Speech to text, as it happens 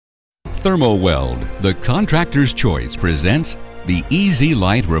thermOweld, the contractor's choice, presents the Easy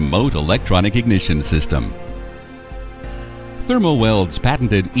Lite Remote Electronic Ignition System. thermoweld's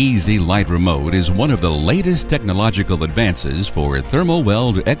patented Easy Lite Remote is one of the latest technological advances for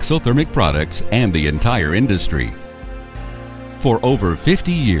thermoweld exothermic products and the entire industry. For over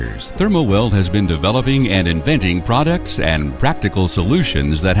 50 years, thermoweld has been developing and inventing products and practical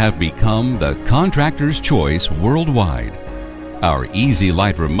solutions that have become the contractor's choice worldwide. Our Easy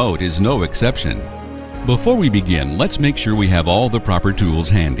Lite Remote is no exception. Before we begin, let's make sure we have all the proper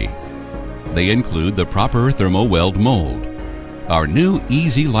tools handy. They include the proper thermoweld mold, our new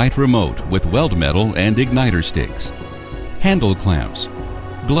Easy Lite Remote with weld metal and igniter sticks, handle clamps,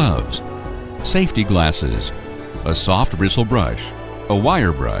 gloves, safety glasses, a soft bristle brush, a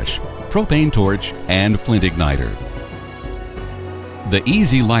wire brush, propane torch, and flint igniter. The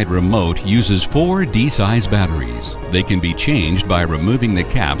Easy Lite Remote uses 4 D-size batteries. They can be changed by removing the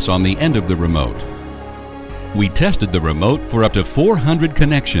caps on the end of the remote. We tested the remote for up to 400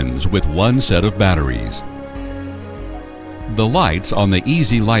 connections with one set of batteries. The lights on the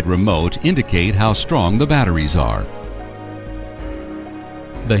Easy Lite Remote indicate how strong the batteries are.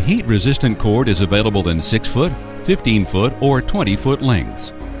 The heat-resistant cord is available in 6-foot, 15-foot, or 20-foot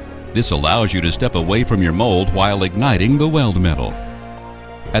lengths. This allows you to step away from your mold while igniting the weld metal.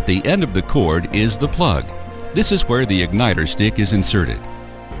 At the end of the cord is the plug. This is where the igniter stick is inserted.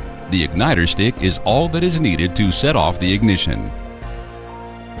 The igniter stick is all that is needed to set off the ignition.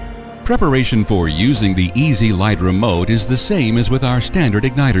 Preparation for using the Easy Lite Remote is the same as with our standard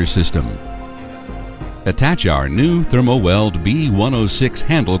igniter system. Attach our new thermoweld B106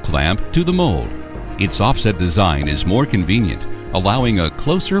 handle clamp to the mold. Its offset design is more convenient, allowing a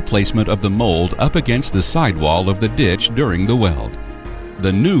closer placement of the mold up against the sidewall of the ditch during the weld.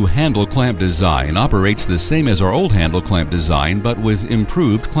 The new handle clamp design operates the same as our old handle clamp design, but with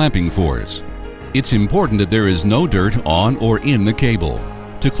improved clamping force. It's important that there is no dirt on or in the cable.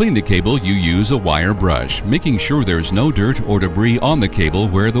 To clean the cable, you use a wire brush, making sure there's no dirt or debris on the cable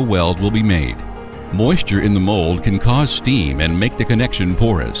where the weld will be made. Moisture in the mold can cause steam and make the connection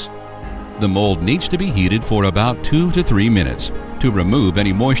porous. The mold needs to be heated for about 2 to 3 minutes to remove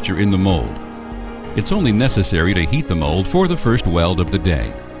any moisture in the mold. It's only necessary to heat the mold for the first weld of the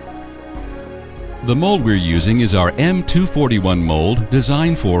day. The mold we're using is our M241 mold,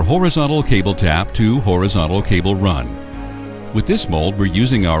 designed for horizontal cable tap to horizontal cable run. With this mold, we're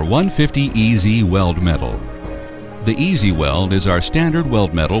using our 150 EZ weld metal. The EZ weld is our standard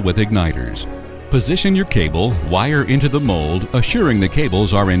weld metal with igniters. Position your cable, wire into the mold, assuring the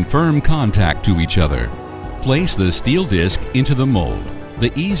cables are in firm contact to each other. Place the steel disc into the mold.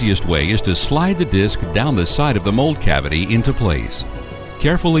 The easiest way is to slide the disc down the side of the mold cavity into place.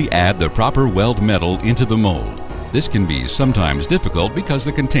 Carefully add the proper weld metal into the mold. This can be sometimes difficult because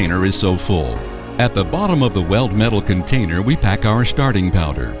the container is so full. At the bottom of the weld metal container, we pack our starting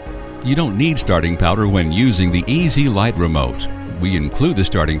powder. You don't need starting powder when using the Easy Lite Remote. We include the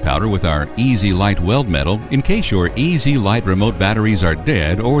starting powder with our Easy Lite weld metal in case your Easy Lite Remote batteries are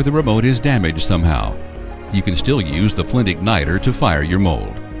dead or the remote is damaged somehow. You can still use the flint igniter to fire your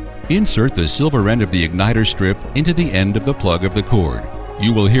mold. Insert the silver end of the igniter strip into the end of the plug of the cord.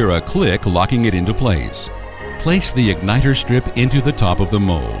 You will hear a click locking it into place. Place the igniter strip into the top of the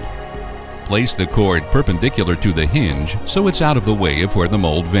mold. Place the cord perpendicular to the hinge so it's out of the way of where the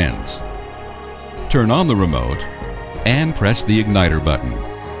mold vents. Turn on the remote and press the igniter button.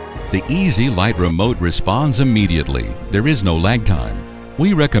 The Easy Lite Remote responds immediately. There is no lag time.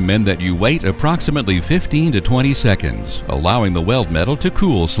 We recommend that you wait approximately 15 to 20 seconds, allowing the weld metal to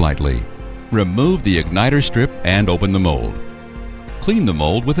cool slightly. Remove the igniter strip and open the mold. Clean the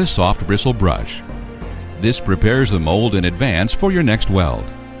mold with a soft bristle brush. This prepares the mold in advance for your next weld.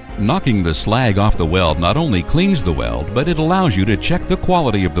 Knocking the slag off the weld not only cleans the weld, but it allows you to check the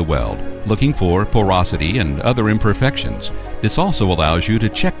quality of the weld, looking for porosity and other imperfections. This also allows you to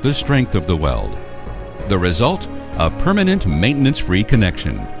check the strength of the weld. The result? A permanent maintenance-free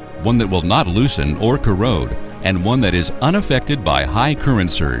connection, one that will not loosen or corrode, and one that is unaffected by high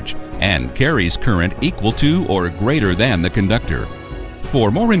current surge and carries current equal to or greater than the conductor.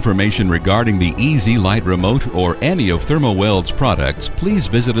 For more information regarding the Easy Lite Remote or any of thermoweld's products, please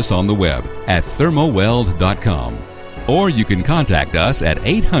visit us on the web at thermoweld.com. Or you can contact us at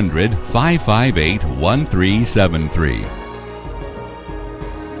 800-558-1373.